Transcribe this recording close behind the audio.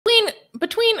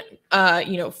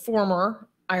between, former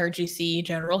IRGC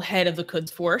general, head of the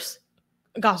Quds Force,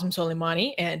 Qasem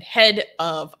Soleimani, and head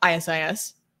of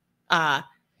ISIS, Abu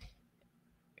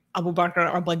Bakr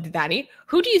al-Baghdadi,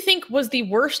 who do you think was the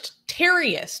worst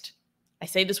terrorist? I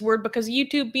say this word because of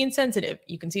YouTube being sensitive.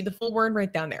 You can see the full word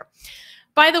right down there.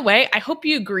 By the way, I hope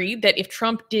you agree that if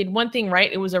Trump did one thing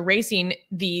right, it was erasing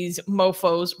these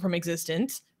mofos from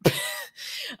existence.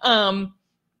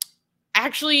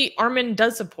 Actually, Armin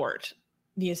does support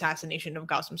the assassination of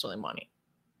Qasem Soleimani.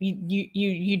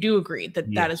 You do agree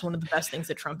that that is one of the best things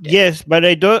that Trump did. Yes, but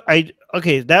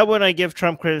okay, that one I give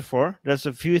Trump credit for. There's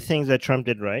a few things that Trump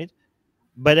did right,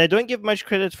 but I don't give much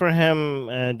credit for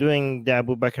him doing the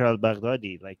Abu Bakr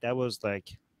al-Baghdadi. Like that was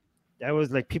like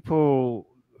people,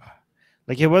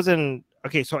 like it wasn't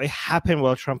okay. So it happened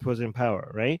while Trump was in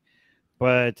power, right?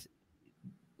 But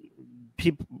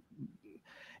people,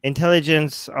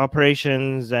 intelligence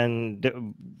operations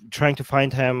and trying to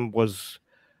find him was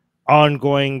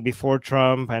ongoing before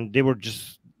Trump, and they were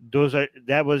just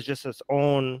that was just its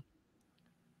own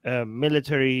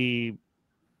military,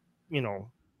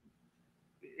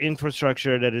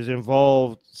 infrastructure that is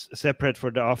involved, separate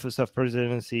for the office of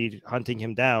presidency hunting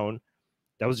him down.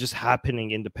 That was just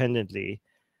happening independently.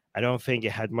 I don't think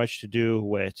it had much to do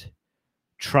with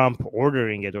Trump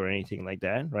ordering it or anything like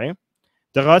that, right?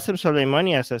 The Qasem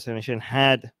Soleimani assassination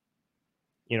had,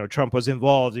 Trump was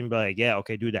involved in, like, yeah,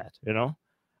 okay, do that,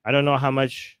 I don't know how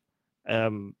much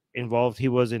involved he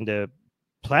was in the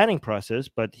planning process,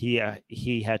 but he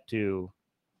had to.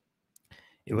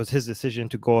 It was his decision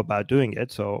to go about doing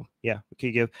it. So yeah, you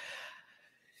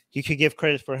could give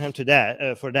credit for him to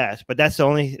that for that. But that's the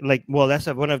only that's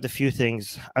one of the few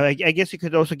things. I guess you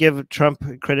could also give Trump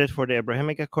credit for the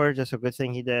Abrahamic Accord. That's a good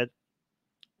thing he did.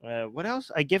 What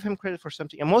else? I give him credit for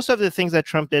something. And most of the things that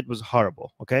Trump did was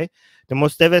horrible. Okay, the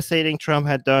most devastating Trump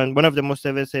had done. One of the most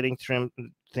devastating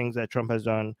things that Trump has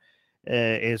done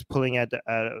is pulling out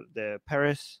the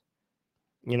Paris,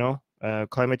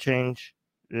 climate change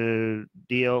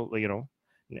deal.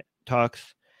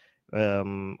 Talks.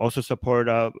 Also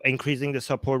support increasing the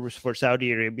support for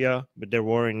Saudi Arabia with their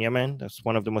war in Yemen. That's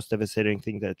one of the most devastating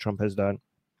things that Trump has done.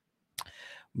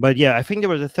 But yeah, I think there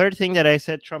was a third thing that I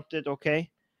said Trump did okay.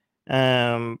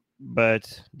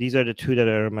 But these are the two that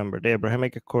I remember: the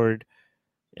Abrahamic Accord,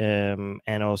 and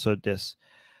also this.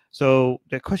 So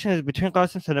the question is, between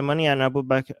Qasem Soleimani and Abu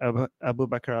Bakr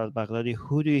al-Baghdadi,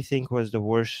 who do you think was the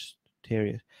worst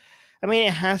terrorist? I mean,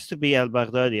 it has to be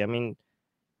al-Baghdadi. I mean,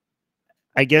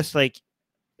 I guess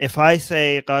if I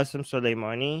say Qasem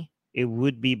Soleimani, it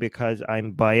would be because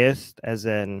I'm biased as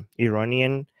an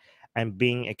Iranian and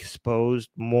being exposed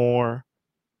more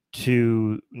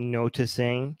to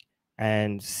noticing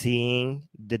and seeing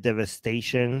the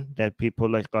devastation that people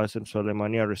like Qasem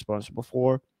Soleimani are responsible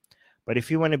for. But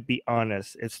if you want to be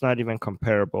honest, it's not even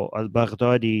comparable.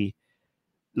 Al-Baghdadi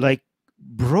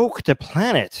broke the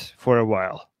planet for a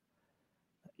while.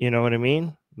 You know what I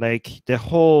mean? Like the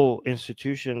whole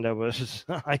institution that was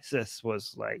ISIS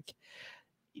was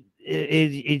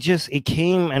it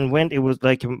came and went. It was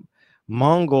like a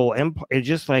Mongol empire. It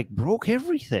just broke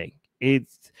everything. It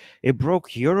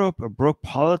broke Europe. It broke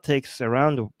politics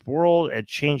around the world. It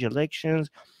changed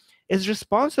elections. It's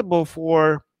responsible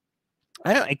for.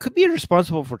 It could be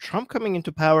responsible for Trump coming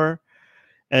into power.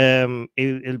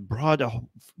 It brought a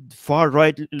far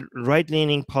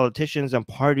right-leaning politicians and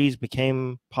parties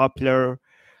became popular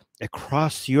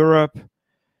across Europe.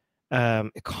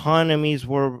 Economies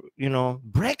were,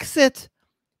 Brexit.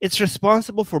 It's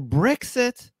responsible for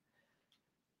Brexit.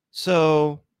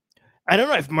 So I don't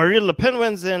know if Marine Le Pen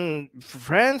wins in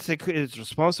France. It's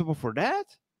responsible for that,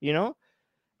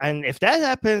 And if that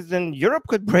happens, then Europe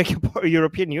could break apart.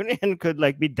 European Union could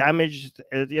be damaged.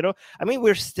 I mean,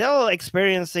 we're still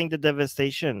experiencing the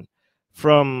devastation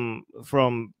from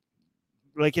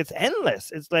it's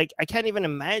endless. It's I can't even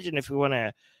imagine if we want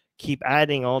to keep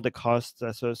adding all the costs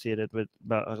associated with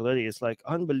Baghdadi. It's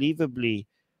unbelievably,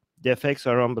 the effects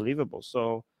are unbelievable.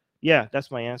 So yeah, that's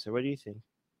my answer. What do you think?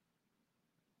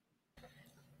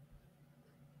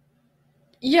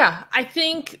 Yeah, I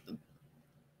think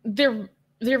they're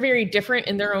very different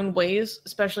in their own ways,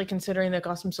 especially considering that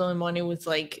Qasem Soleimani was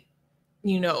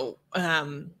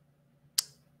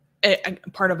a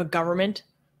part of a government,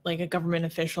 a government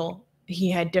official. He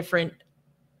had different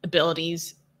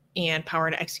abilities and power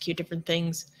to execute different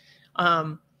things.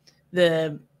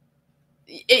 It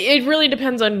really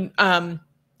depends on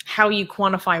how you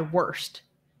quantify worst,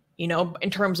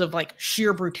 in terms of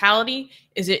sheer brutality.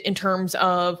 Is it in terms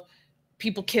of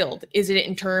people killed? Is it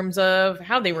in terms of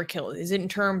how they were killed? Is it in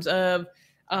terms of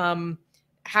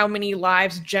how many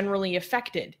lives generally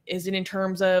affected? Is it in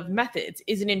terms of methods?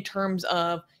 Is it in terms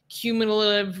of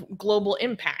cumulative global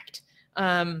impact?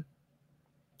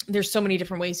 There's so many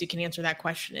different ways you can answer that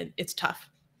question. It's tough.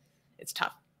 It's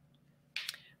tough.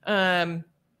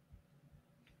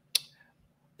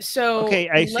 So okay,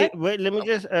 I see. Wait, let me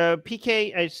just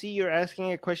PK. I see you're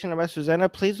asking a question about Susanna.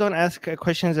 Please don't ask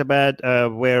questions about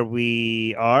where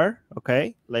we are.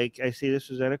 Okay, like I see the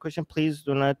Susanna question. Please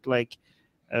do not like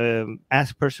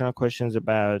ask personal questions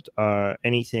about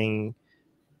anything,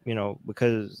 you know,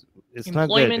 because it's not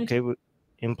good. Okay,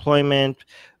 employment,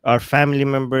 our family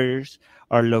members,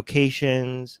 our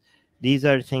locations. These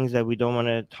are things that we don't want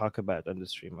to talk about on the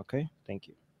stream. Okay, thank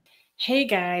you. Hey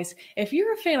guys, if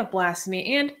you're a fan of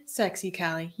Blasphemy and Sexy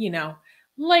Callie, you know,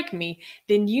 like me,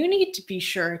 then you need to be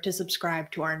sure to subscribe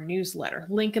to our newsletter,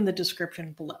 link in the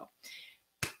description below.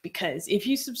 Because if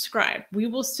you subscribe, we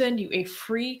will send you a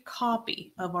free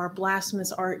copy of our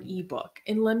Blasphemous Art ebook.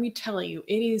 And let me tell you,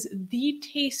 it is the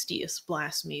tastiest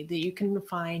blasphemy that you can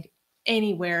find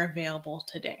anywhere available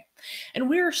today. And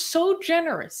we are so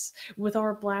generous with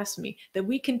our blasphemy that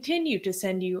we continue to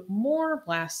send you more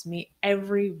blasphemy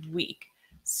every week.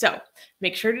 So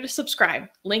make sure to subscribe,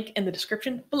 link in the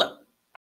description below.